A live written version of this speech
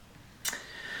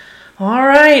All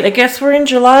right, I guess we're in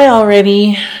July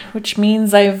already, which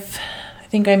means I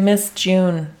think I missed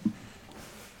June.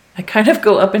 I kind of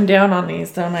go up and down on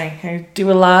these, don't I? I do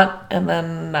a lot and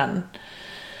then none.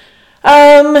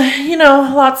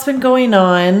 Lots been going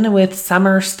on with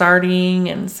summer starting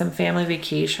and some family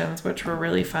vacations, which were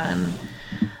really fun.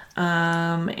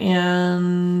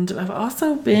 And I've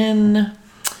also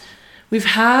we've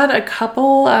had a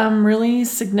couple really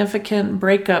significant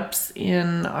breakups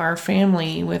in our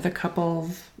family with a couple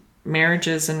of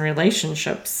marriages and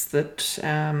relationships that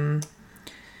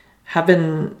have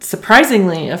been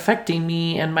surprisingly affecting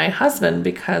me and my husband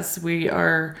because we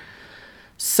are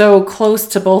so close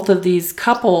to both of these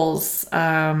couples.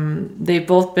 They've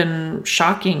both been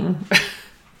shocking,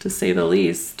 to say the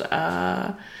least.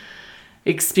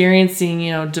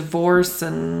 Experiencing, divorce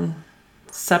and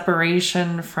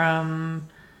separation from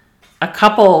a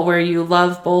couple where you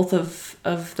love both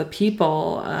of the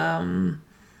people, and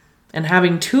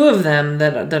having two of them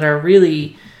that are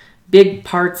really big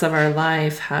parts of our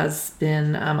life has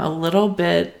been a little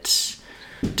bit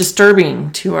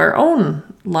disturbing to our own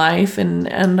life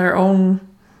and our own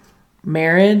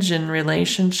marriage and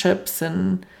relationships,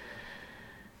 and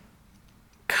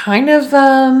kind of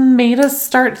made us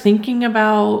start thinking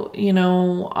about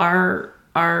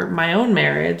my own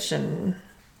marriage, and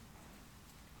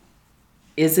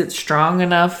is it strong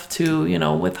enough to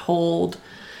withhold.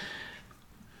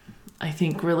 I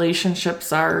think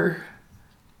relationships are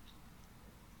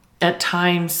at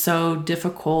times so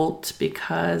difficult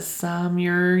because when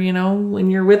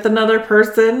you're with another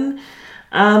person,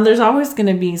 there's always going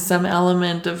to be some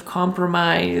element of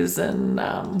compromise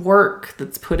and work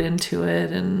that's put into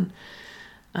it, and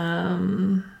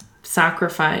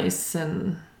sacrifice,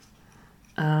 and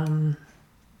that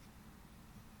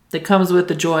comes with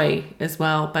the joy as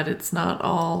well, but it's not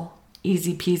all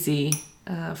easy peasy,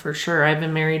 for sure. I've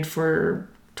been married for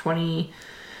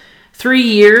 23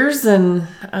 years and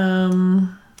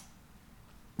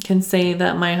can say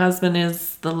that my husband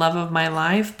is the love of my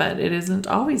life, but it isn't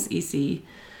always easy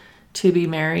to be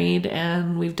married,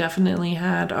 and we've definitely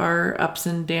had our ups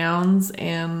and downs,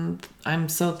 and I'm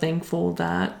so thankful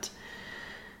that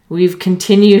we've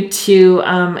continued to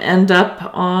end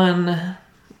up on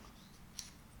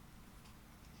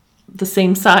the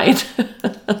same side.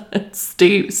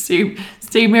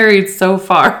 stay married so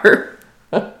far.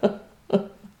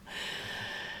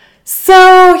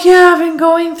 So yeah, I've been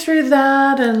going through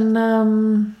that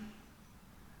and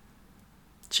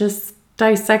just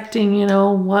dissecting,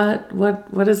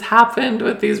 what has happened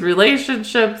with these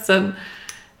relationships, and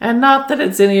not that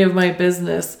it's any of my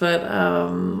business, but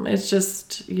it's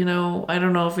just, I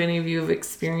don't know if any of you have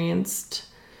experienced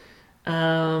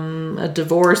a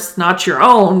divorce, not your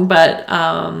own, but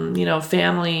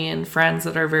family and friends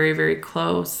that are very, very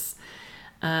close,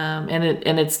 and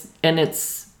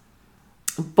it's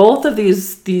both of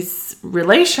these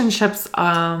relationships.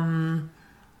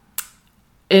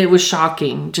 It was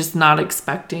shocking, just not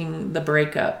expecting the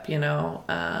breakup.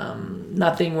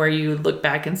 Nothing where you look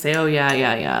back and say, "Oh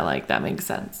yeah, like that makes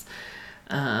sense."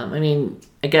 I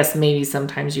guess maybe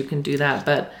sometimes you can do that,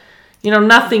 but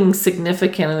nothing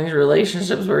significant in these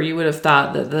relationships where you would have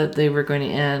thought that they were going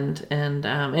to end, and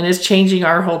it's changing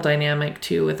our whole dynamic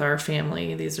too with our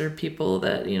family. These are people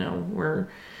that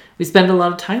we spend a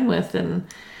lot of time with, and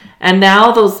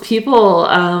now those people,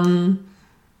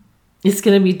 it's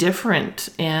going to be different,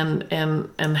 and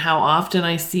how often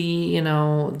I see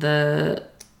the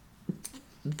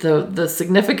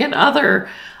significant other.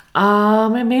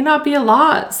 It may not be a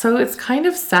lot, so it's kind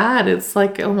of sad. It's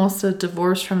like almost a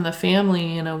divorce from the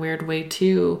family in a weird way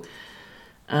too,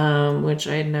 which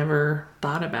I had never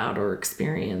thought about or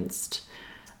experienced.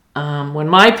 When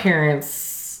my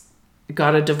parents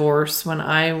got a divorce when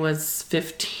I was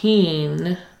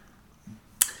 15,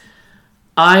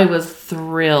 I was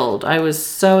thrilled. I was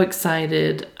so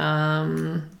excited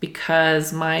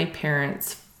because my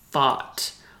parents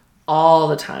fought all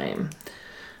the time.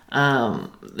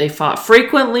 They fought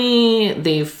frequently,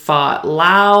 they fought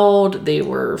loud, they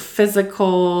were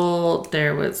physical,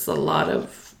 there was a lot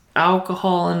of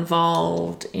alcohol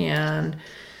involved, and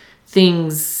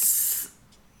things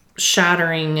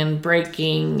shattering and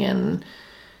breaking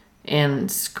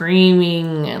and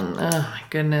screaming, and oh my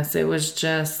goodness, it was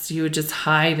just, you would just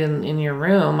hide in your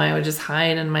room. I would just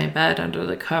hide in my bed under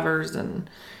the covers and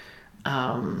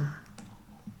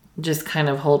just kind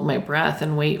of hold my breath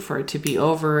and wait for it to be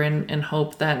over, and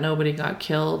hope that nobody got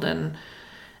killed, and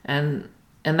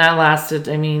that lasted.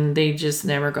 They just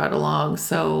never got along.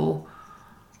 So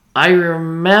I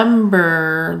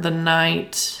remember the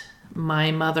night my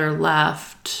mother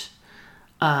left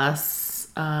us,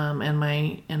 and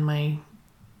my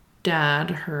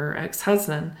dad, her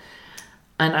ex-husband.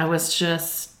 And I was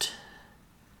just,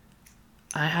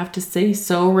 I have to say,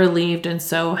 so relieved and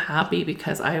so happy,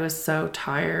 because I was so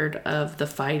tired of the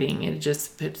fighting. It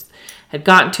had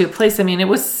gotten to a place, I mean, it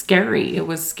was scary. It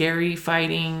was scary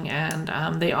fighting,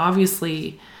 and they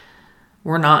obviously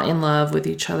were not in love with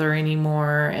each other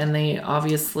anymore, and they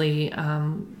obviously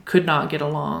could not get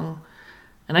along.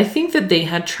 And I think that they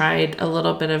had tried a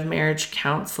little bit of marriage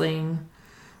counseling.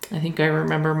 I think I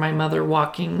remember my mother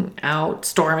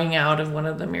storming out of one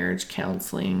of the marriage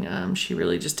counseling. She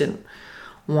really just didn't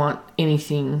want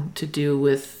anything to do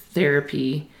with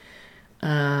therapy,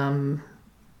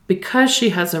 because she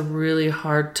has a really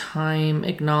hard time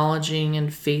acknowledging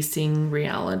and facing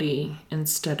reality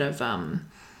instead of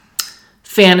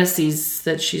fantasies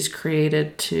that she's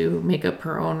created to make up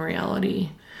her own reality.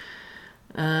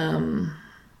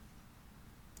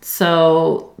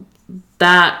 So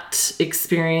that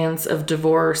experience of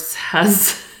divorce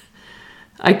has,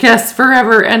 I guess,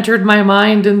 forever entered my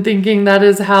mind, and thinking that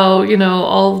is how,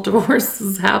 all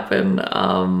divorces happen.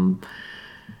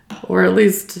 Or at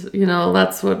least,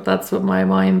 that's what my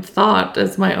mind thought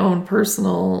as my own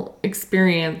personal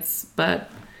experience. But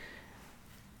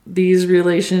these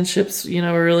relationships,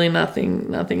 are really nothing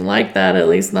like that, at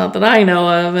least not that I know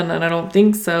of, and I don't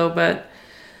think so. But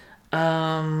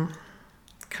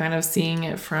kind of seeing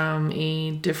it from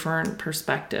a different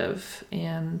perspective,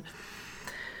 and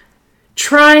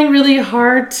trying really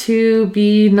hard to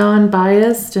be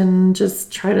non-biased and just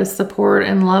try to support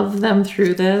and love them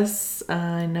through this.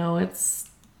 I know it's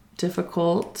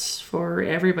difficult for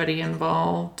everybody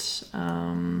involved.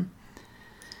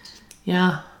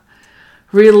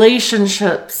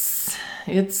 Relationships,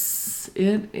 it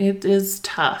is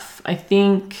tough. I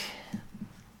think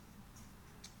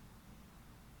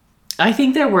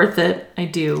they're worth it. I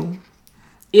do.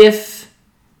 If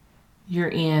you're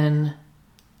in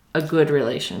a good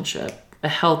relationship, a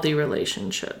healthy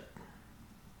relationship,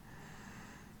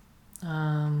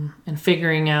 and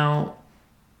figuring out,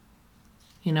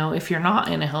 if you're not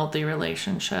in a healthy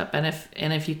relationship, and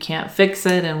if you can't fix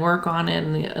it and work on it,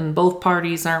 and both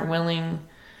parties aren't willing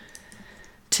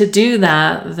to do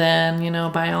that,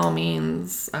 then, by all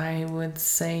means, I would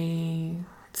say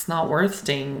it's not worth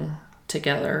staying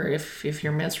together if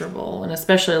you're miserable. And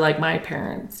especially like my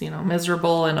parents,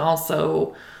 miserable, and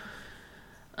also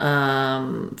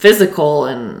physical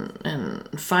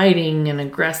and fighting and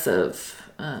aggressive.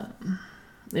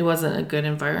 It wasn't a good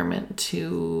environment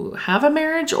to have a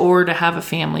marriage or to have a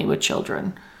family with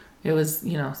children. It was,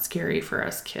 scary for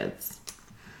us kids.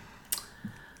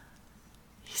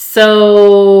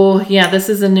 So yeah, this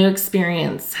is a new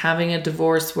experience, having a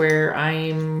divorce where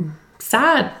I'm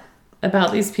sad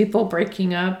about these people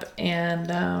breaking up,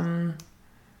 and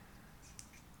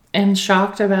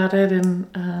shocked about it.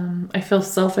 And I feel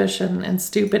selfish and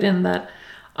stupid in that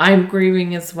I'm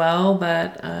grieving as well,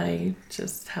 but I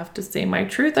just have to say my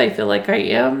truth. I feel like I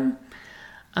am,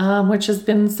 which has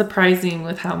been surprising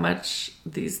with how much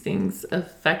these things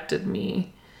affected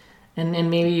me. And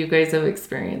maybe you guys have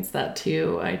experienced that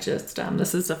too. I just,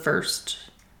 this is a first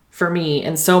for me,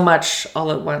 and so much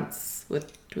all at once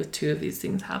with two of these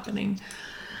things happening.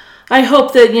 I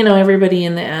hope that, everybody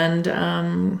in the end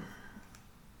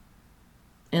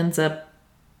ends up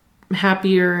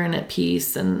happier and at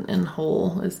peace and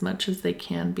whole as much as they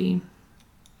can be.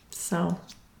 So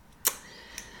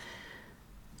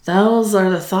those are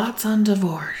the thoughts on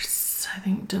divorce. I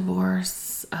think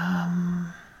divorce,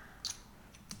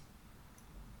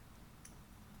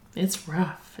 it's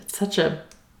rough. It's such a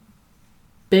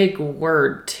big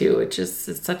word too.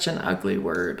 It's such an ugly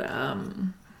word.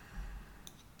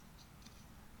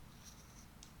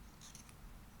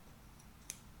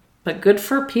 But good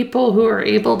for people who are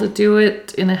able to do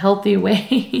it in a healthy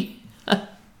way.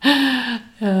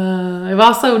 I've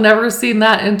also never seen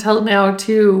that until now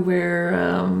too, where,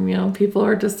 people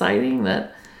are deciding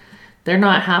that they're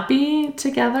not happy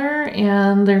together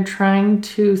and they're trying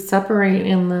to separate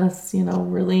in this,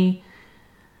 really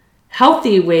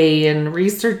healthy way, and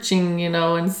researching,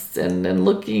 and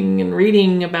looking and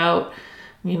reading about,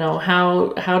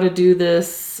 how to do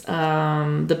this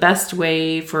the best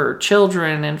way for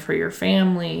children and for your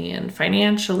family and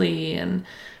financially, and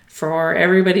for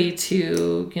everybody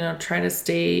to, try to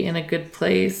stay in a good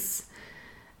place.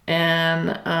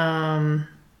 And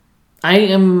I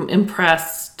am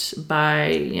impressed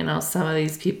by, some of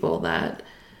these people that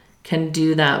can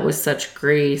do that with such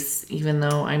grace, even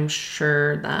though I'm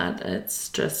sure that it's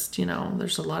just,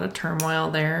 there's a lot of turmoil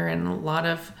there and a lot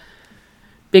of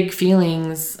big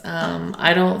feelings,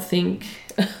 I don't think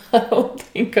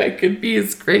I could be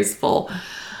as graceful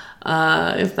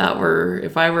if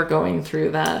I were going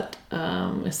through that.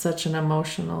 It's such an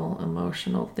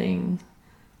emotional thing.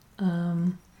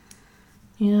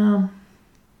 Yeah.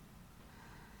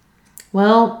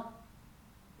 Well,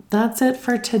 that's it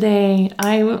for today.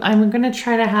 I'm gonna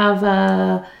try to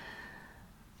have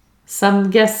some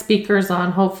guest speakers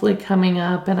on, hopefully coming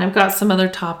up, and I've got some other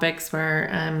topics where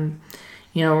I'm,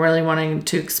 really wanting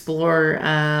to explore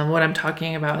what I'm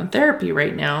talking about in therapy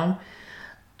right now.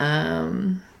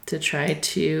 To try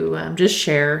to just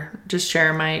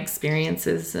share my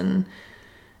experiences, and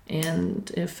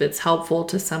if it's helpful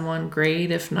to someone,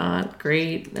 great. If not,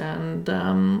 great. And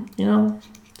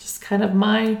just kind of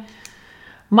my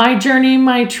journey,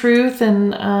 my truth,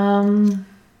 and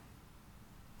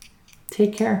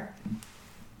take care.